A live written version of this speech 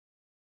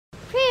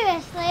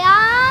officially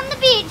on the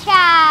beach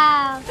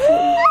house.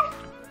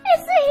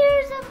 It's the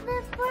Heroes of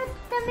the Fourth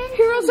Dimension.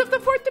 Heroes of the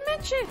Fourth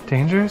Dimension.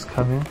 Danger is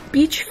coming.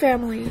 Beach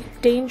family,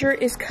 danger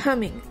is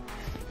coming.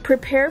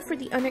 Prepare for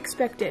the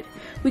unexpected.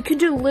 We can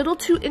do little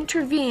to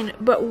intervene,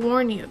 but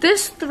warn you.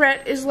 This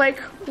threat is like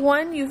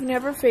one you've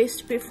never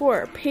faced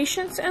before.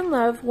 Patience and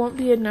love won't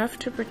be enough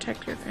to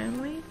protect your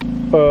family.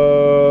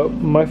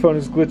 My phone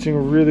is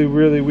glitching really,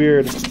 really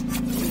weird.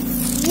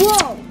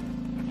 Whoa!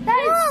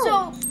 That is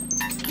so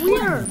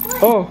weird.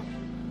 Oh!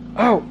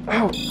 Ow!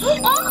 Ow!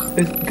 Oh.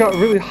 It got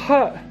really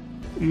hot.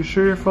 You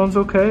sure your phone's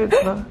okay?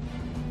 It's not...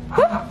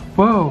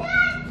 Whoa!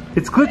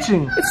 It's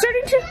glitching. It's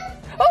starting to...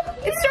 Oh!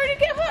 It's starting to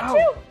get hot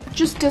too!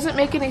 Just doesn't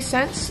make any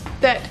sense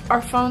that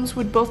our phones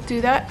would both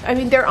do that. I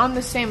mean, they're on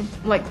the same,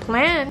 like,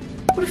 plan.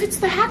 What if it's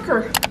the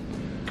hacker?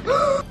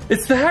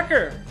 It's the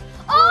hacker!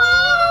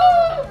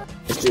 Oh!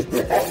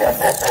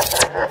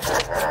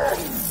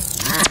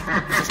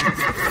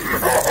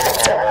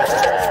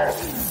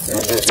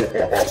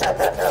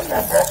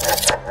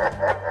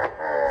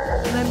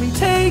 Let me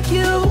take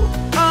you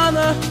on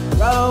the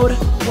road.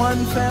 One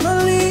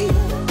family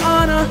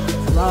on a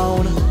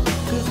throne.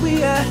 'Cause we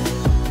got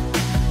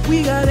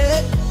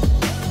it.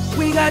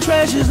 We got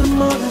treasures and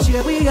more than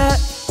shit we got.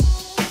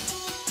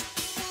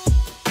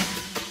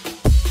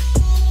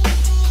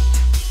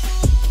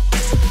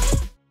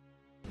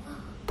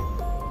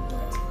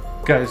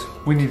 Guys,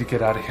 we need to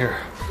get out of here.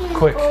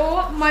 Quick.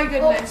 Oh my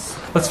goodness.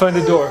 Let's find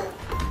a door.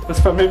 Let's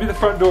find maybe the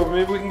front door.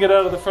 Maybe we can get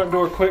out of the front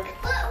door quick.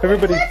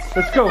 Everybody,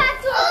 let's go.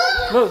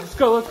 No, let's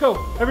go, let's go.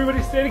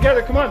 Everybody stay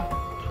together, come on.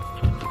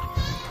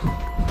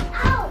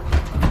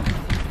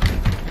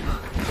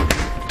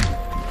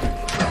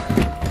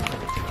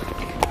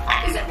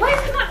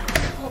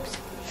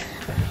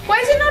 Why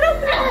is it not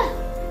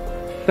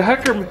opening? The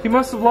hacker, he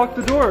must have locked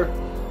the door.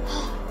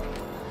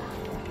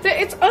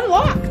 It's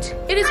unlocked.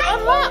 It is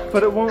unlocked.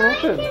 But it won't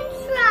open. I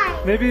can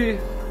try. Maybe...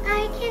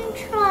 I can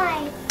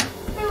try.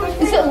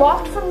 Is it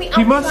locked from the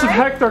outside? He must have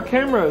hacked our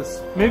cameras.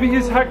 Maybe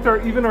he's hacked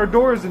even our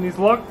doors and he's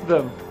locked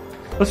them.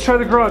 Let's try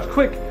the garage,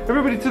 quick.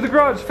 Everybody to the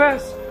garage,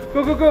 fast.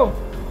 Go, go, go.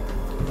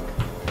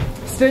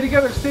 Stay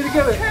together, stay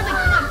together. Charlie, come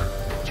on.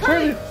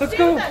 Charlie, let's stay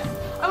go. with us.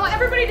 I want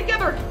everybody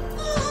together.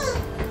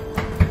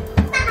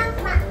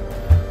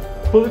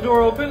 Will the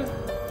door open?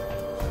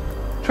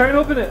 Try and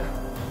open it.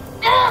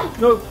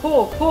 No,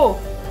 pull, pull.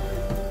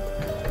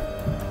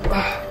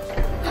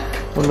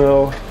 Oh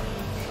no.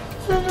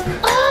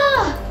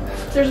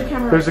 There's a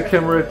camera. There's a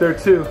camera right there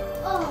too.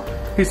 Oh.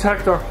 He's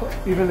hacked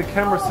even the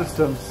camera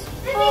systems.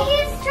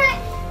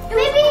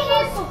 Maybe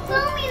he's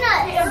filming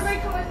us. Hey, everybody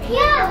come with me.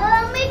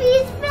 Yeah, maybe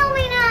he's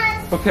filming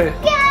us. Okay.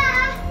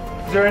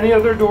 Yeah. Is there any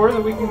other door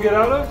that we can get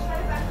out of?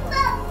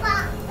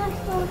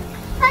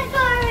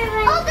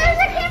 Oh, there's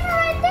a camera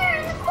right there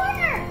in the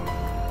corner.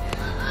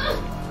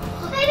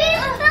 Maybe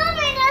he's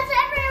filming us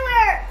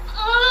everywhere.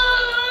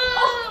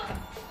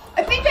 I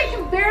think I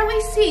can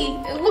barely see.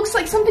 It looks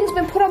like something's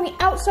been put on the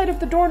outside of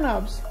the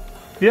doorknobs.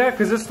 Yeah,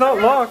 because it's not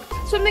locked.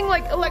 Something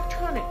like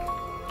electronic.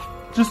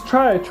 Just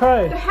try, The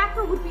try.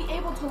 hacker would be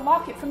able to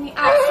lock it from the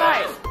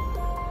outside.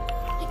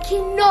 I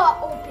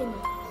cannot open it.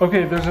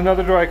 Okay, there's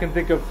another door I can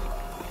think of.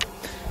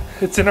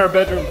 It's in our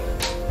bedroom.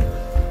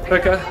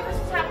 Becca,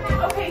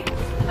 Okay.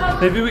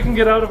 maybe we can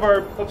get out of our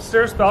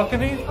upstairs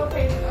balcony?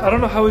 Okay. I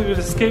don't know how we would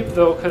escape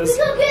though, because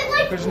We'll get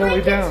like there's no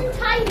way down. blankets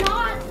and tie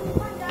knots.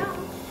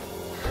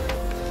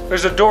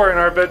 There's a door in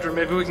our bedroom.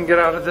 Maybe we can get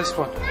out of this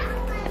one.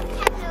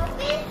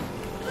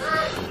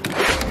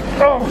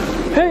 Oh,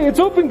 hey, it's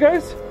open,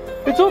 guys.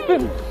 It's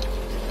open.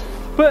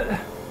 But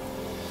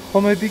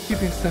all my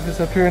beekeeping stuff is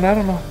up here, and I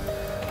don't know.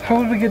 How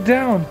would we get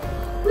down?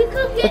 We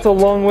could get. That's a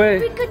long way.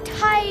 We could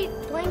tie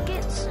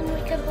blankets and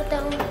we could put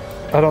down.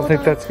 I don't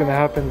think that's gonna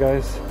happen,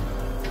 guys.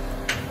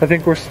 I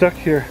think we're stuck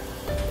here.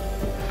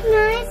 Can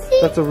I see?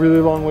 That's a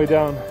really long way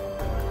down.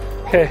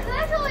 Okay.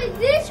 Actually,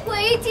 this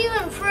way it's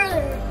even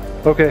further.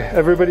 Okay,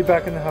 everybody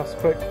back in the house,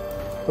 quick.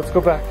 Let's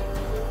go back.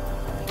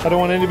 I don't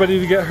want anybody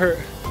to get hurt.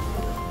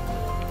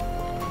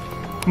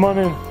 Come on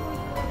in.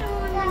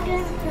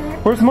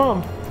 Where's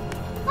Mom?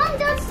 Mom,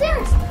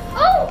 downstairs.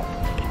 Oh!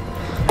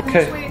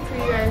 Okay. Just waiting for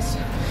you guys.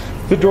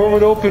 The door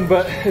would open,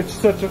 but it's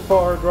such a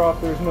far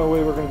drop, there's no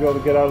way we're gonna be able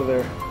to get out of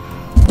there.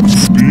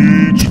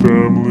 Beach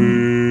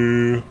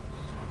family,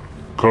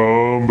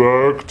 come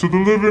back to the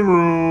living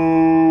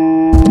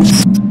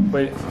room.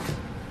 Wait,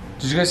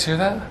 did you guys hear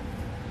that?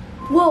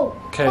 Whoa.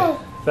 Okay,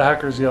 the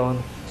hacker's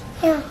yelling.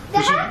 Yeah. The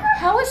hacker?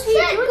 How is he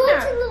said doing go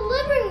that? to the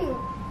living room.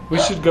 We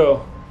should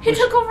go. He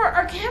took over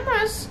our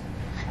cameras.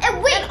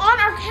 And wait. And on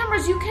our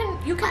cameras, you can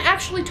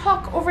actually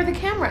talk over the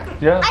camera.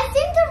 Yeah. I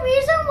think the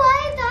reason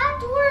why that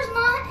door is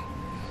not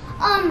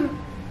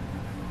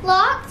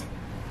locked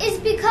is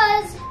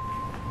because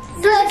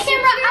there's a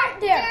camera out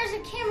there. There's a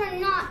camera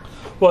not.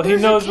 Well, he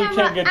There's a knows we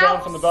camera can't get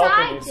down from the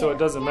balcony, outside so it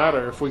doesn't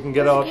matter if we can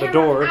get There's a out the camera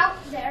door. out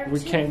there We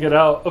too. can't get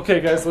out. Okay,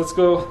 guys, let's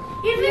go.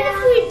 Even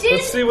if we did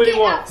Let's see what he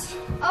get wants.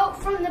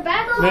 Out from the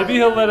back. Maybe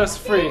he'll let us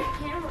free.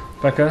 Camera.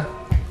 Becca,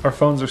 our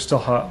phones are still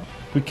hot.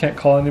 We can't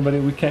call anybody,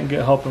 we can't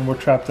get help, and we're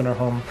trapped in our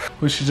home.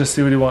 We should just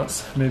see what he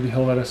wants. Maybe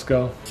he'll let us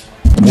go.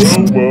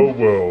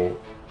 Well.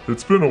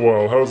 It's been a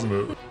while, hasn't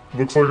it?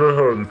 Looks like I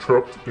have you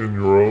trapped in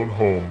your own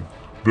home.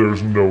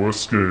 There's no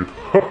escape.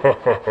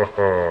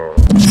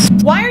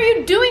 Why are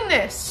you doing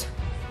this?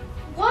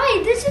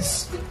 Why? This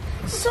is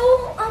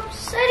so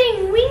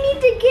upsetting. We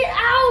need to get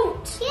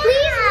out. Yeah.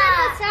 Please let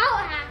us out,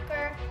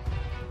 Hacker.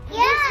 Yeah.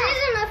 This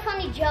isn't a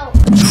funny joke.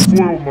 You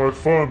foiled my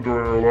fun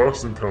during our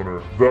last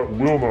encounter. That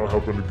will not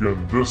happen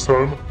again. This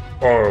time,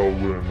 I'll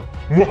win.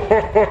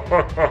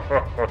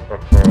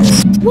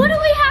 What do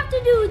we have to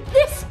do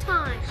this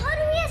time? How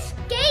do we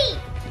escape?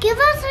 Give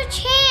us a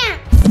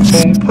chance.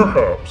 Oh,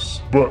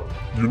 perhaps. But,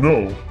 you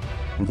know,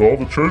 with all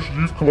the treasure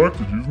you've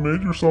collected, you've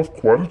made yourself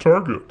quite a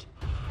target.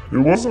 It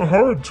wasn't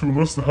hard to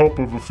enlist the help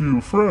of a few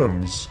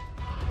friends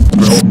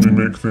to help me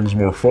make things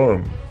more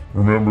fun.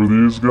 Remember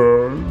these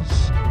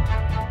guys?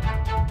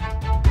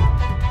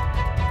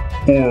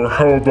 Or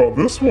how about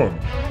this one?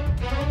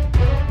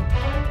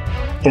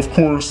 Of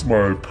course,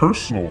 my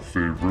personal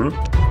favorite.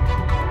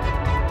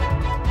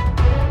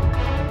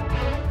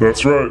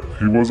 That's right,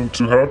 he wasn't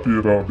too happy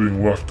about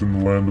being left in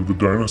the land of the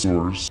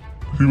dinosaurs.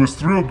 He was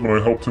thrilled when I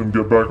helped him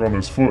get back on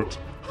his foot.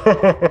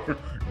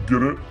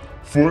 Get it?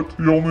 Foot?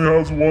 He only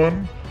has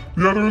one?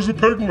 The other is a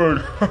peg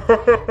leg.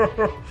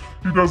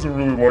 He doesn't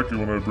really like it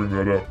when I bring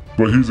that up,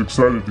 but he's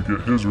excited to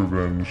get his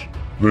revenge.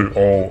 They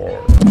all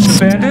are. The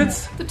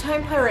bandits? The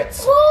time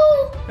pirates.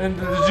 Oh! And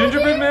the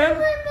gingerbread man?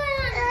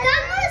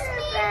 That must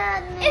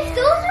mean, if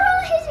those are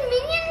all his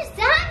minions,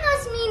 that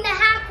must mean the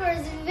Hacker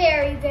is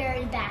very,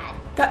 very bad.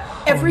 That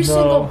every no.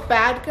 single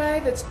bad guy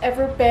that's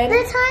ever been. The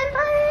time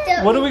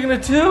pirate? What are we gonna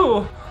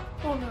do?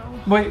 Oh no.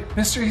 Wait,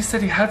 Mister, he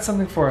said he had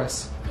something for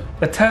us.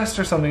 A test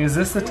or something. Is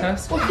this the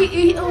test? Well,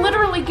 he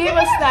literally gave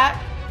us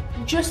that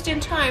just in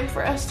time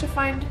for us to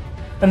find.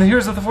 And the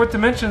Heroes of the Fourth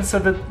Dimension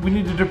said that we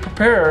needed to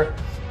prepare,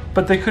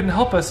 but they couldn't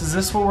help us. Is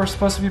this what we're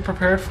supposed to be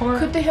prepared for?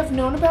 Could they have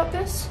known about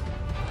this?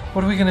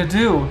 What are we gonna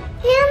do? And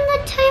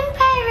the time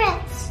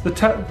pirates.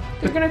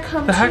 They're gonna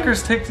come. The too.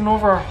 hacker's taken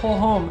over our whole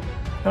home,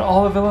 and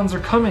all the villains are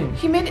coming.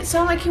 He made it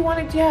sound like he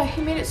wanted. Yeah,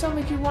 he made it sound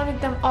like he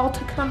wanted them all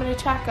to come and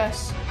attack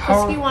us. How-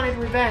 Because he wanted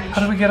revenge.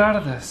 How do we get out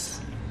of this?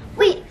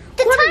 Wait,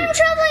 the time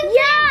traveling?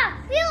 Yeah!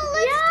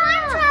 Let's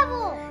time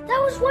travel!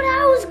 That was what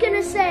I was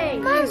gonna say.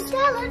 Mom,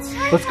 Dad, let's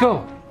time Let's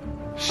go.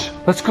 Shh,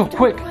 let's go,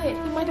 quick. Quiet.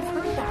 He might have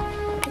heard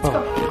that. Let's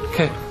go.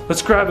 Okay,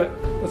 let's grab it.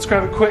 Let's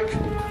grab it quick.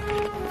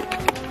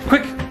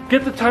 Quick,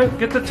 get the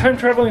time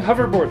traveling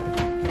hoverboard.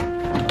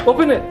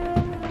 Open it.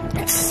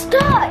 It's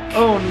stuck!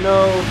 Oh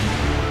no.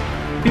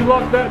 He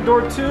locked that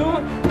door too?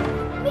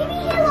 Maybe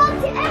he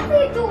locked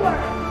every door!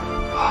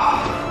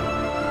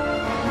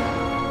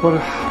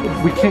 But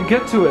we can't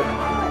get to it.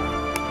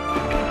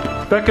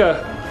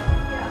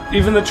 Becca,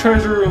 even the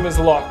treasure room is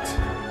locked.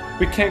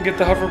 We can't get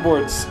the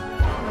hoverboards.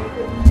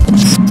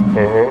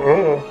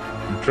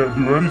 You can't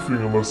do anything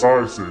unless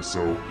I say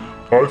so.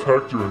 I've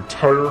hacked your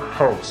entire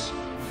house.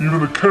 Even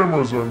the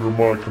cameras are under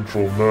my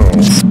control now.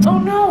 Oh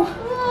no!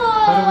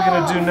 What are we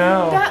gonna do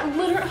now? That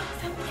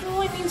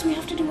literally means we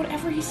have to do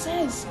whatever he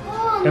says.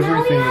 Oh,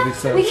 Everything that he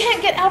We says.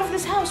 can't get out of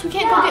this house. We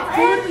can't go get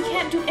food. We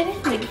can't do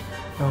anything.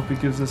 I hope he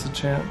gives us a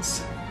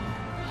chance.